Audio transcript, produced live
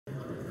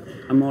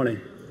I'm all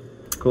in.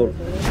 Cool.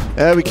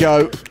 There we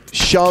go.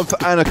 Shove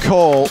and a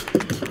call.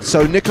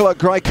 So Nicola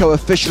Grieco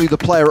officially the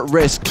player at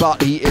risk, but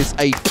he is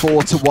a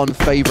 4-1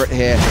 favorite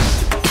here.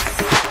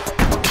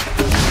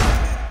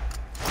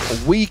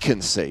 We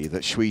can see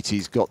that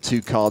Schwiety's got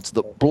two cards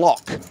that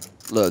block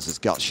Löser's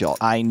gut shot.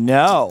 I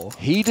know.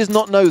 He does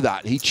not know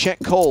that. He check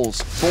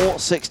calls for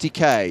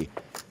 60k.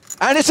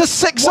 And it's a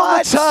 6 on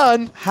the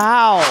turn.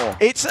 How?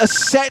 It's a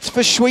set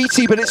for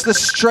Schwiety, but it's the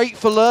straight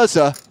for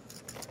Löser.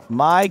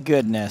 My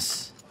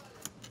goodness.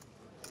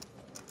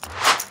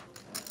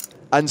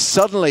 And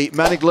suddenly,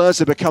 Manig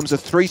Löser becomes a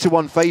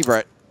 3-1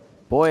 favorite.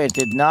 Boy, it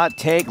did not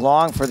take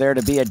long for there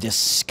to be a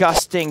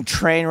disgusting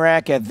train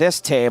wreck at this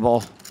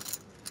table.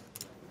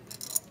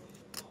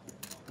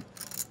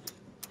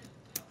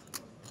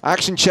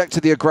 Action check to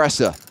the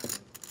aggressor.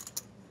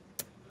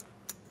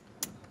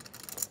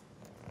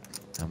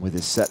 And with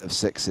his set of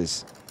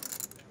sixes,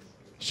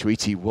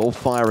 Schwiety will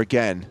fire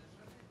again.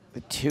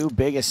 The two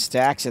biggest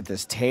stacks at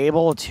this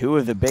table, two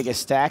of the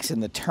biggest stacks in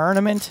the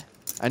tournament.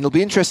 And it'll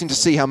be interesting to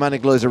see how Manig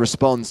Löser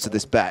responds to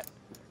this bet.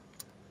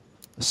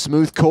 A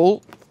smooth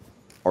call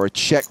or a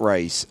check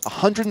raise.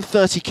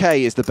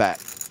 130k is the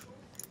bet.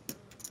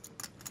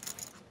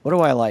 What do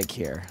I like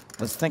here?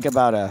 Let's think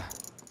about a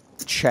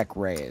check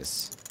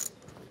raise.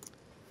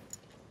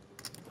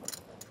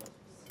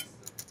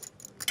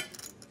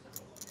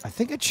 I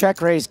think a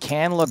check raise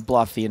can look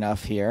bluffy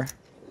enough here.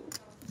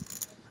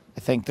 I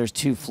think there's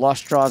two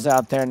flush draws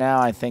out there now.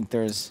 I think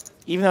there's,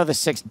 even though the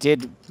 6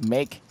 did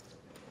make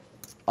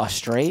a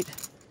straight,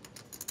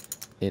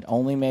 it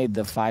only made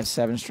the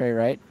 5-7 straight,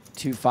 right?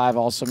 2-5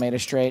 also made a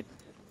straight.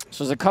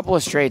 So there's a couple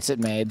of straights it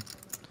made,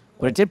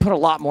 but it did put a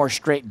lot more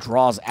straight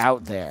draws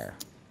out there.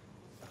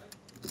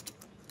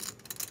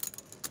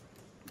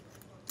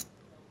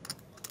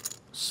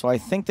 So I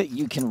think that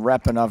you can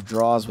rep enough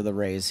draws with a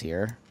raise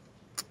here.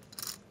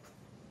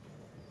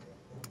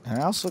 And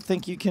I also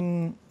think you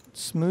can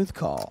smooth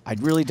call. I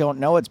really don't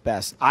know what's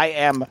best. I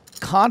am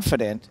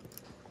confident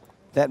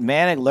that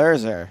Manig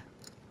Löser,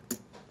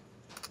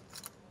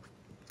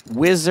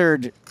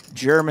 wizard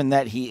German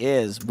that he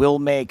is, will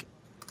make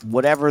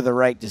whatever the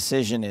right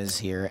decision is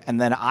here, and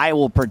then I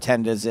will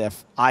pretend as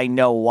if I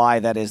know why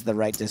that is the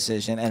right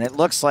decision, and it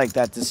looks like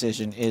that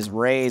decision is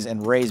raise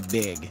and raise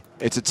big.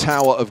 It's a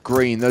tower of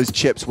green. Those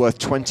chips worth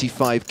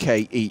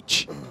 25k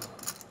each.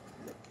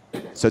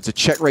 So it's a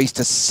check raise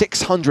to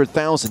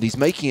 600,000. He's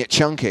making it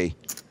chunky.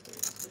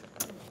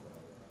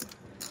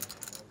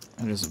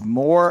 It is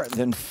more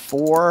than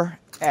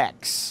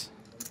 4x.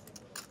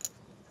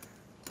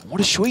 What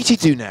does Schwiety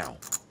do now?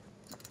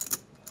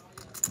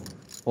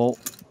 Well,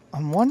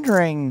 I'm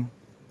wondering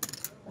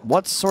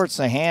what sorts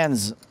of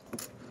hands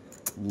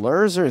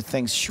Löser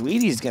thinks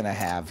Schwiety's going to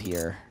have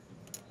here.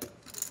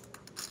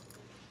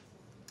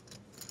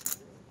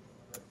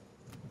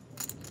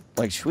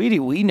 Like Schwiety,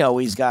 we know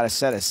he's got a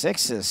set of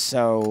 6s,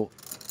 so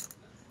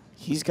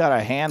he's got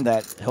a hand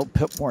that he'll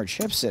put more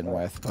chips in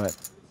with, but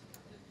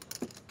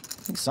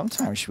I think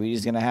sometimes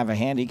Schwiety's going to have a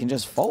hand he can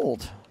just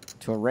fold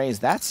to a raise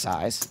that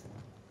size.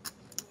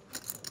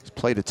 He's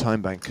played a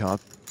time bank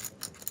card.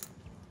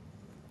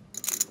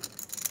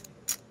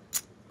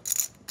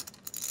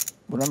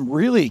 What I'm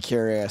really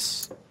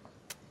curious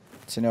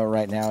to know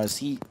right now, is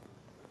he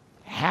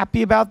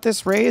happy about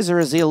this raise, or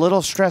is he a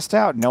little stressed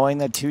out knowing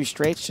that 2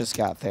 straights just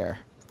got there?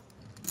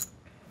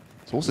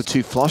 There's also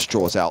 2 flush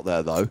draws out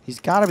there, though.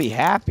 He's got to be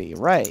happy,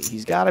 right?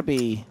 He's got to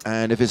be...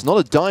 And if it's not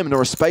a diamond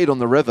or a spade on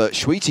the river,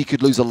 Schwiety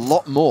could lose a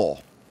lot more.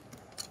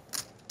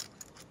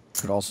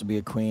 Could also be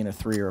a queen, a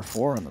 3, or a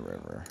 4 on the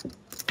river.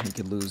 He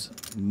could lose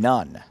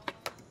none.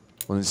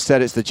 Well,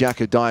 instead it's the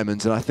jack of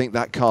diamonds, and I think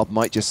that card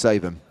might just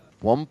save him.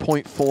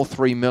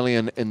 1.43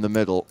 million in the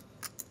middle.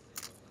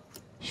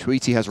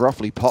 Schwiety has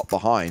roughly pot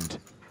behind.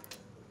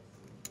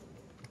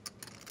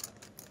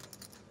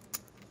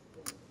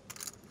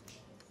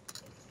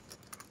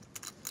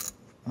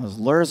 Does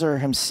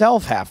Löser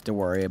himself have to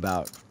worry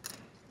about?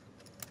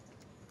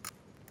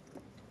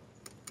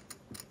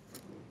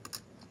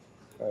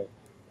 Right.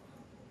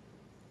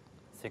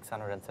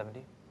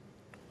 670?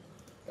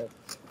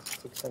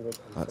 670.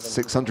 That's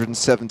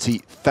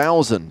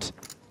 670,000.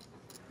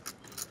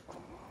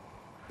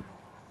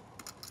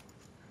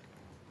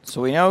 So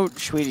we know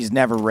Schwiety's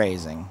never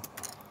raising.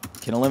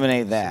 Can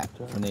eliminate that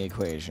from the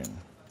equation.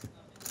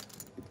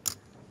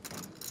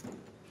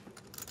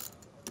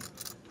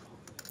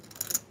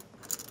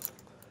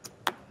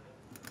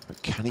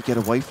 But can he get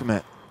away from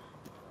it?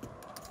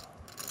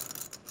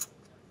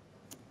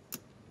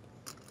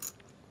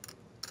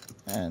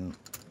 And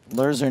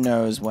Löser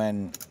knows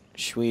when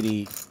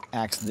Schwiety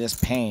acts this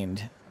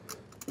pained,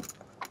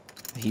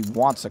 he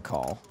wants a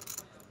call.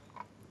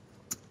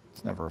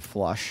 It's never a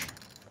flush.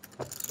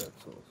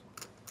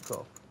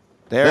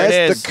 There's it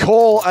is. The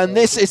call, and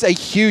this is a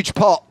huge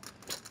pot.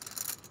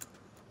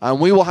 And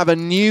we will have a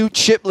new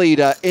chip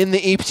leader in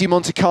the EPT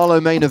Monte-Carlo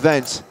main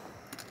event.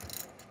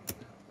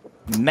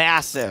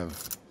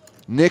 Massive.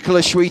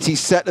 Nicola Schwiety's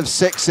set of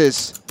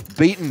 6s,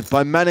 beaten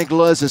by Manig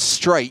Löser's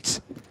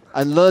straight.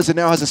 And Lerza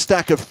now has a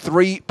stack of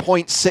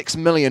 3.6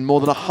 million, more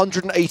than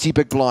 180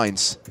 big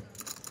blinds.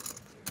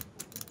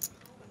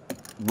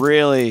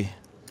 Really,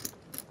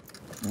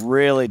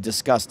 really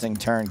disgusting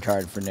turn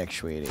card for Nick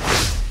Schweity.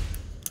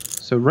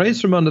 So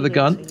raise from under the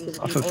gun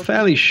off a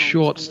fairly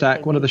short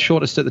stack, one of the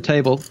shortest at the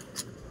table.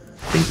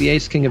 I think the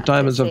ace-king of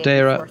diamonds of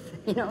Deira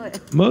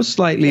most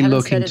likely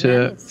looking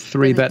to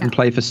 3-bet and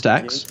play for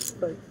stacks.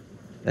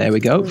 There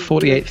we go,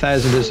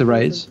 48,000 is the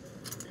raise.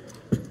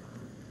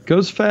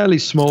 Goes fairly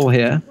small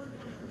here.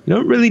 You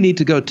don't really need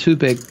to go too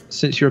big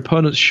since your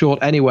opponent's short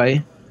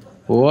anyway.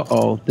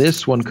 Uh-oh,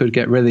 this one could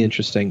get really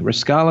interesting.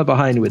 Riscala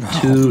behind with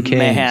two kings.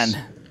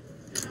 Man.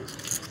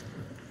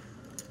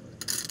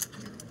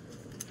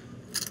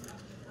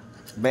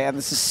 Man,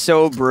 this is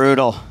so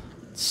brutal.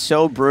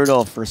 So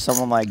brutal for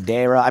someone like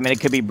Deira. I mean,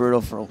 it could be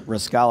brutal for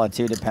Riscala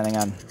too, depending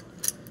on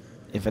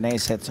if an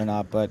ace hits or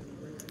not. But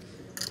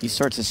these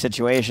sorts of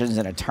situations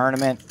in a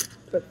tournament,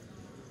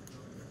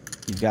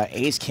 you've got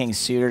ace-king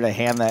suited, a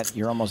hand that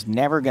you're almost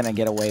never going to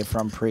get away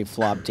from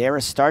pre-flop.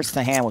 Deira starts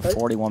the hand with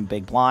 41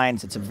 big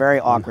blinds. It's a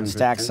very awkward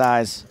stack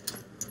size.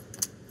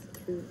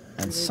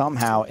 And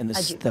somehow, in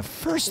the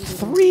first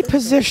 3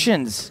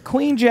 positions,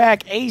 queen,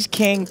 jack, ace,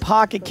 king,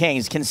 pocket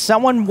kings, can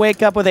someone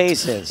wake up with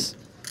aces?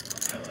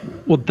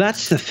 Well,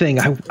 that's the thing.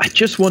 I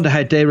just wonder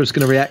how Deira's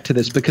going to react to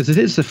this, because it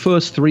is the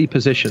first 3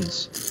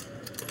 positions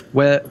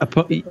where,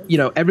 you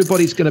know,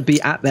 everybody's going to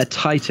be at their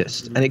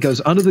tightest, and it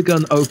goes under the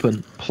gun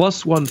open,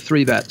 +1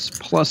 3-bets,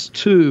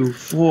 +2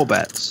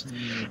 4-bets.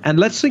 And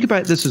let's think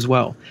about this as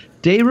well.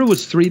 Deira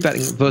was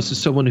 3-betting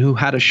versus someone who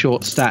had a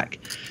short stack.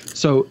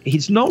 So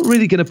he's not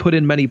really going to put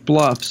in many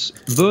bluffs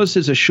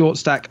versus a short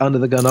stack under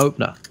the gun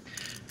opener.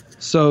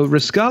 So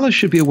Riscala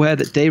should be aware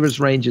that Deira's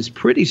range is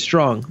pretty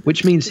strong,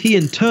 which means he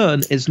in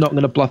turn is not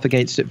going to bluff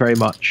against it very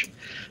much.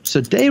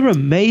 So Deira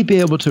may be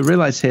able to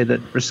realize here that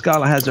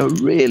Riscala has a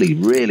really,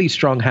 really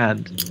strong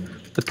hand.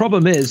 The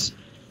problem is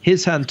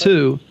his hand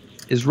too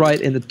is right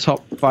in the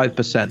top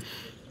 5%.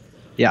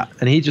 Yeah,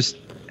 and he just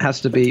has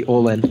to be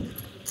all in.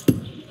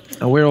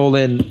 And we're all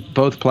in,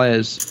 both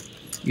players,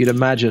 you'd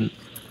imagine.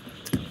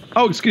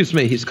 Oh, excuse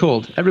me, he's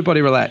called.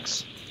 Everybody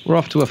relax. We're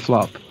off to a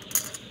flop.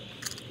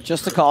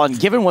 Just a call, and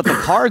given what the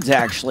cards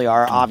actually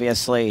are,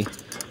 obviously,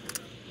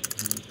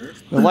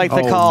 we like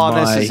the call,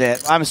 and this is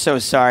it. I'm so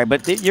sorry,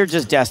 but you're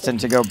just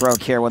destined to go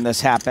broke here when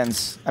this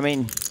happens. I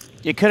mean,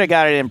 you could have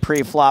got it in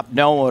pre-flop.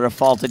 No one would have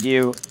faulted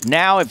you.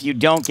 Now, if you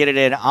don't get it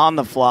in on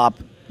the flop,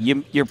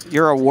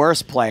 you're a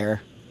worse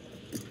player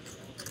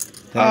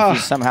than if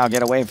you somehow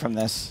get away from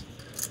this.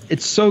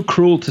 It's so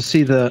cruel to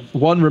see the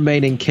one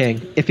remaining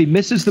king. If he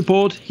misses the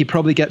board, he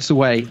probably gets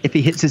away. If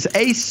he hits his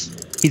ace,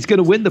 he's going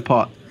to win the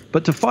pot.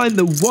 But to find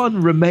the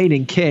one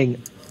remaining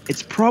king,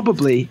 it's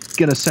probably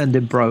going to send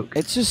him broke.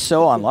 It's just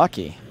so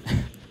unlucky.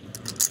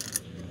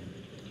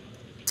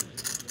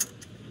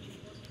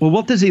 Well,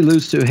 what does he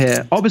lose to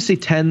here? Obviously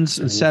 10s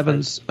and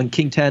 7s and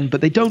king 10,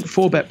 but they don't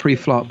 4-bet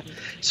pre-flop.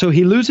 So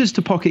he loses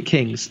to pocket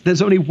kings.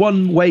 There's only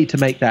one way to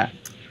make that.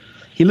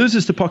 He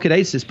loses to pocket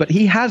aces, but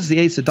he has the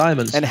ace of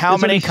diamonds. And how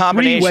many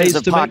combinations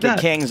of pocket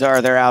kings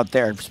are there out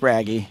there,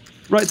 Spraggy?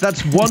 Right,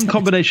 that's one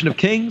combination of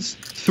kings,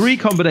 3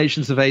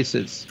 combinations of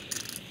aces.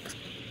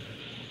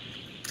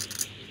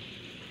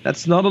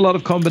 That's not a lot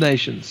of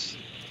combinations.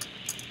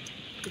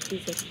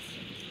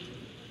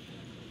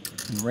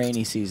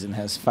 Rainy season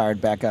has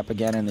fired back up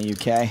again in the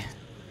UK.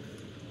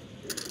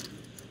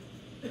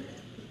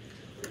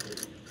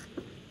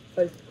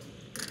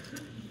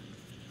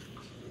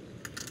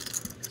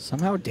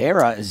 Somehow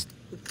Deira is...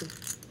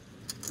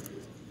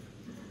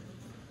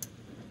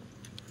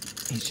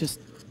 He's just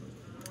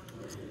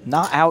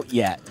not out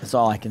yet, is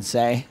all I can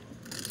say.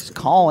 Just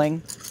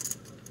calling.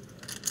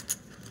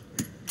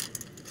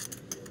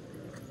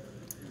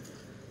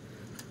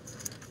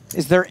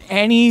 Is there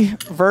any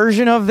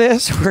version of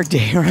this where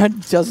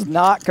Deira does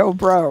not go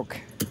broke?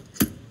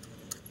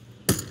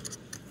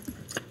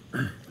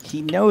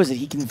 He knows it.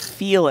 He can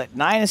feel it.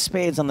 9 of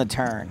spades on the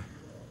turn.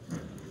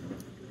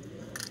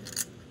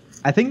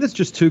 I think that's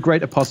just too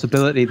great a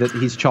possibility that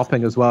he's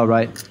chopping as well,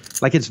 right?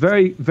 Like, it's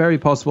very, very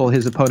possible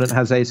his opponent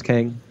has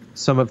ace-king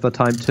some of the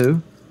time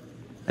too.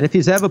 And if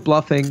he's ever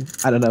bluffing,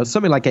 I don't know,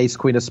 something like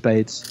ace-queen of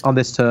spades on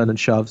this turn and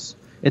shoves,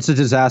 it's a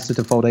disaster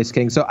to fold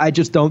ace-king. So I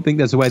just don't think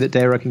there's a way that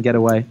Deira can get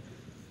away.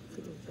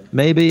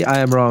 Maybe I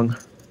am wrong.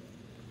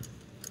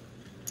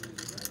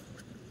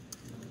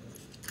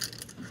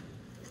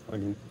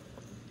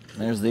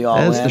 There's the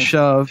all-in. There's the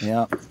shove.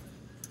 Yep.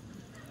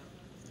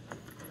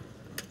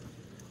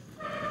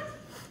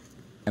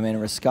 I mean,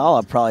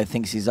 Riscala probably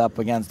thinks he's up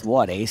against,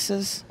 what,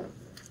 aces?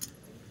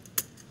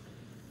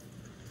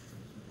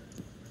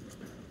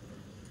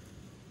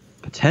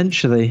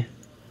 Potentially.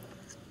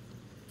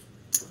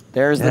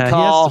 There's the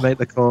call. He has to make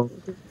the call.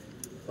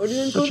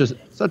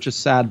 Such a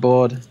sad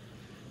board.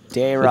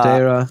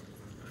 Deira.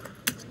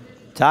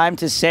 Time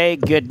to say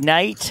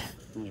goodnight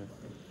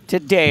to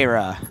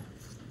Deira.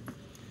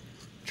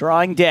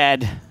 Drawing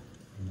dead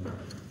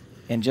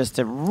in just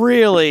a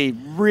really,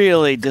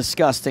 really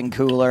disgusting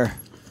cooler.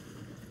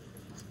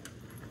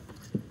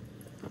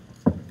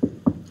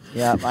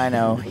 Yep, I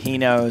know. He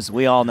knows.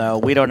 We all know.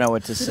 We don't know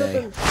what to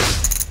say.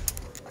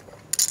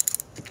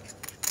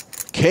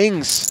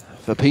 Kings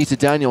for Peter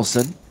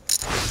Danielson.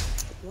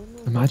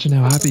 Imagine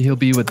how happy he'll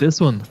be with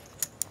this one.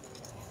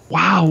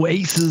 Wow,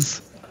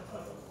 aces.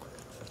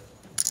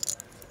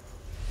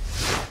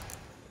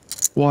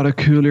 What a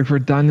cooler for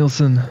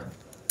Danielson.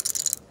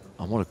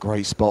 And what a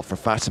great spot for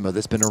Fatima.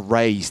 There's been a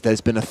raise,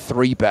 there's been a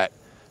 3-bet,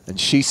 and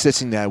she's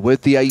sitting there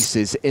with the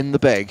aces in the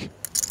big.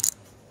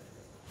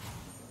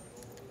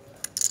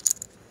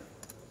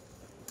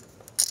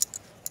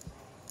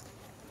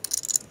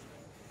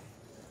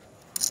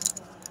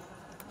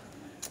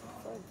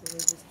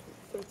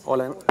 All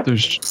in.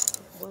 There's,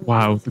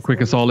 wow, the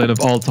quickest all-in of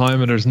all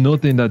time, and there's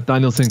nothing that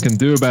Danielson can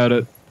do about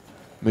it.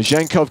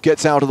 Mazhenkov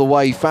gets out of the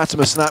way,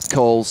 Fatima snap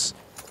calls.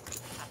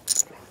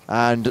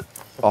 And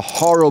a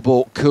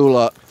horrible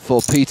cooler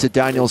for Peter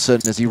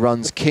Danielson as he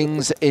runs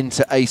kings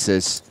into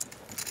aces.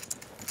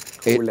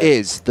 It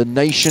is the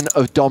nation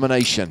of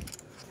domination.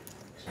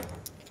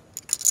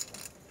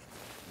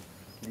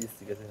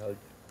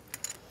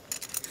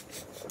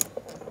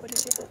 What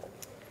did you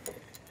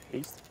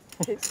have?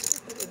 Ace.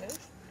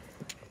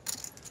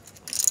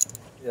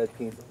 Yeah,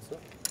 kings also.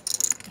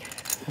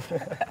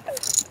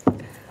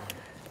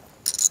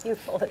 You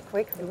fold it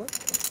quick.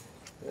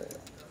 Yeah.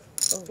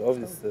 So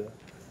obviously,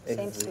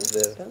 ace is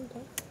there.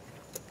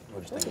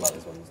 What do you think about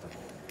this one?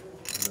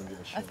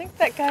 I think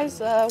that guy's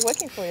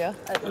working for you.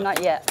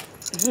 Not yet.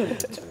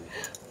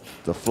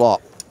 The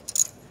flop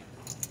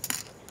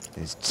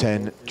is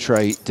 10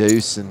 tray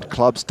deuce, and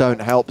clubs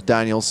don't help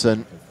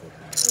Danielson.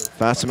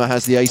 Fatima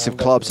has the ace of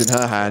clubs in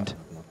her hand.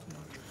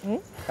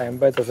 I am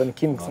better than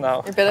kings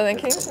now. You're better than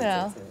kings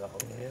now.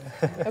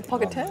 A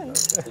pocket 10.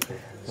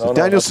 So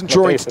Danielson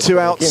drawing to 2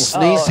 outs,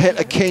 needs to hit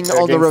a king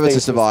on the river to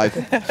survive.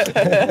 They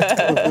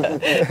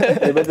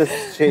better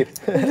shape.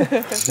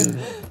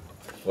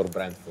 Or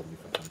brand for me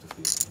for come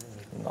to see.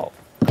 No.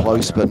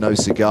 Close but no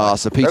cigar.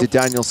 So Peter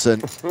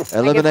Danielson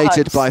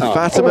eliminated by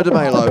Fatima de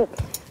Melo.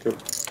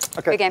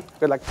 Okay. Good game.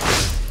 Good luck.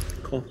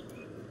 Cool.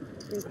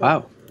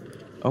 Wow.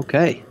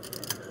 Okay.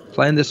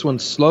 Playing this one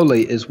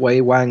slowly is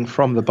Huang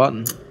from the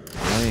button.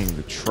 Playing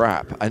the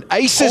trap. And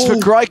aces for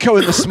Grieco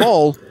in the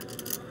small.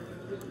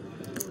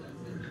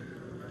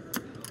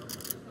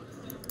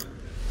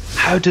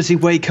 How does he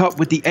wake up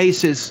with the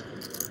aces?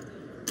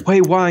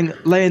 Huang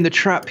laying the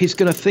trap. He's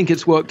going to think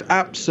it's worked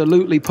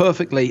absolutely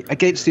perfectly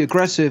against the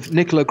aggressive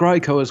Nicola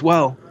Grieco as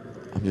well.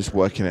 I'm just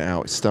working it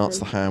out. It starts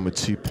the hand with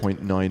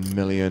 2.9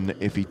 million.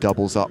 If he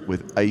doubles up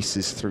with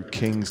aces through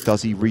kings,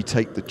 does he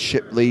retake the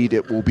chip lead?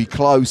 It will be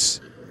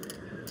close.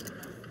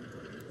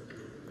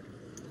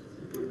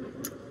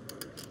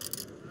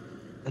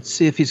 Let's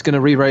see if he's going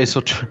to re-raise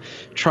or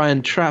try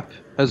and trap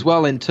as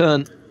well in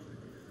turn.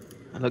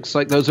 It looks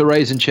like those are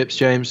raising chips,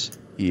 James.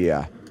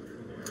 Yeah.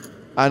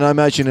 And I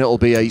imagine it'll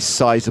be a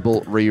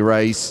sizable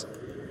re-raise.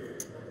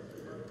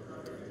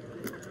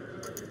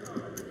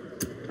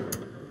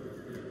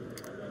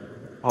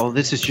 Oh,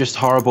 this is just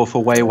horrible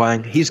for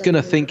Huang. He's going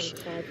to think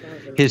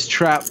his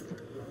trap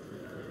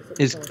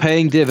is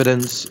paying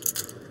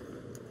dividends.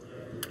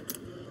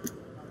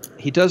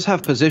 He does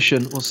have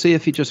position. We'll see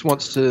if he just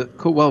wants to...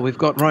 Cool. Well, we've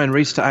got Ryan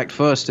Reese to act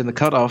first in the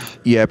cutoff.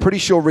 Yeah, pretty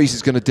sure Reese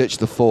is going to ditch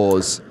the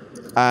 4s.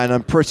 And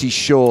I'm pretty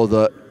sure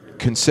that,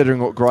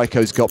 considering what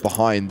Grieco's got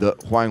behind,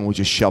 that Huang will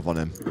just shove on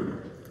him.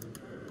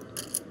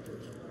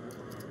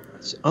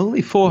 It's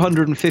only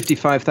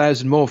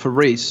 455,000 more for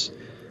Reese.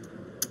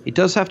 He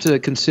does have to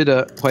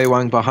consider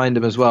Huang behind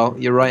him as well.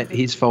 You're right,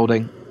 he's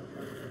folding.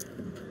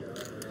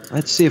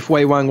 Let's see if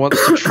Huang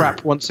wants to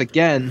trap once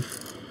again,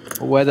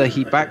 or whether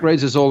he back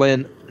raises all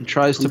in and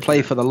tries to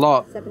play for the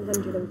lot.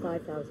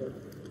 705,000.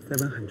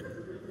 700.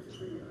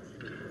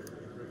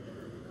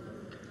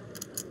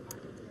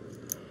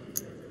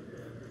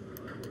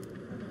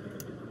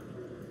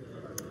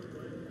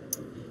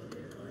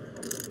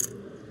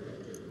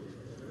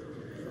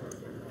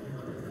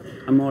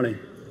 I'm all in.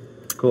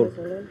 Cool.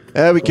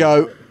 There we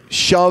go.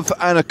 Shove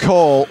and a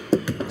call.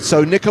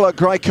 So Nicola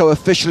Grieco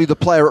officially the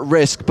player at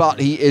risk, but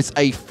he is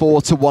a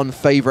 4-1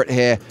 favorite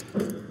here.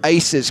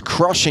 Aces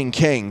crushing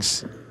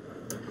kings.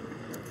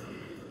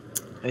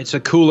 It's a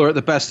cooler at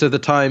the best of the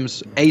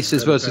times,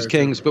 aces versus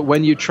kings, but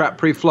when you trap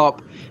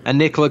pre-flop and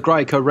Nicola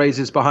Grieco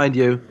raises behind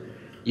you,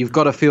 you've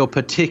got to feel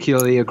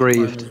particularly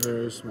aggrieved.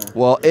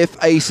 Well,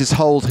 if aces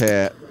hold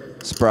here,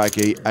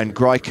 Spraggy, and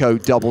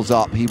Grieco doubles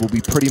up, he will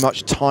be pretty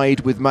much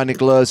tied with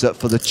Maniglerza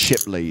for the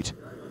chip lead.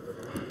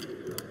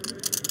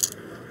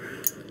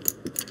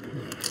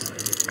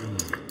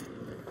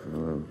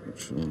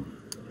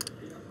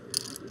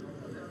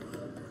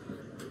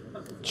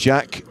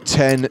 Jack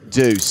 10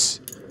 deuce.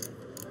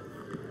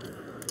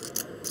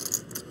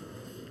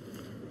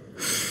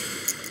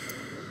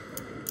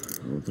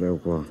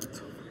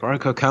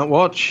 Grieco can't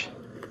watch.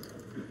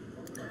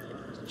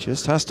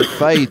 Just has to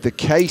fade the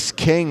case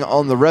king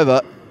on the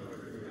river.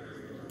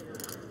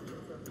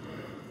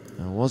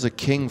 There was a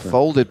king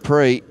folded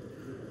pre.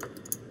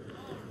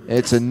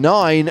 It's a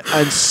 9,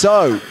 and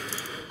so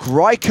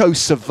Grieco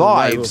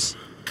survives.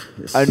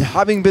 and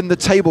having been the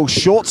table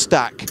short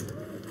stack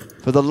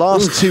for the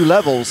last 2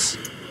 levels,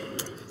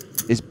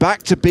 is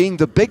back to being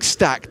the big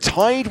stack,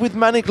 tied with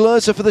Manik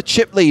Lerza for the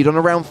chip lead on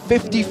around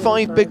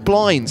 55 big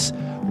blinds.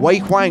 Wei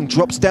Huang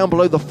drops down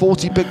below the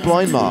 40 big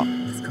blind mark.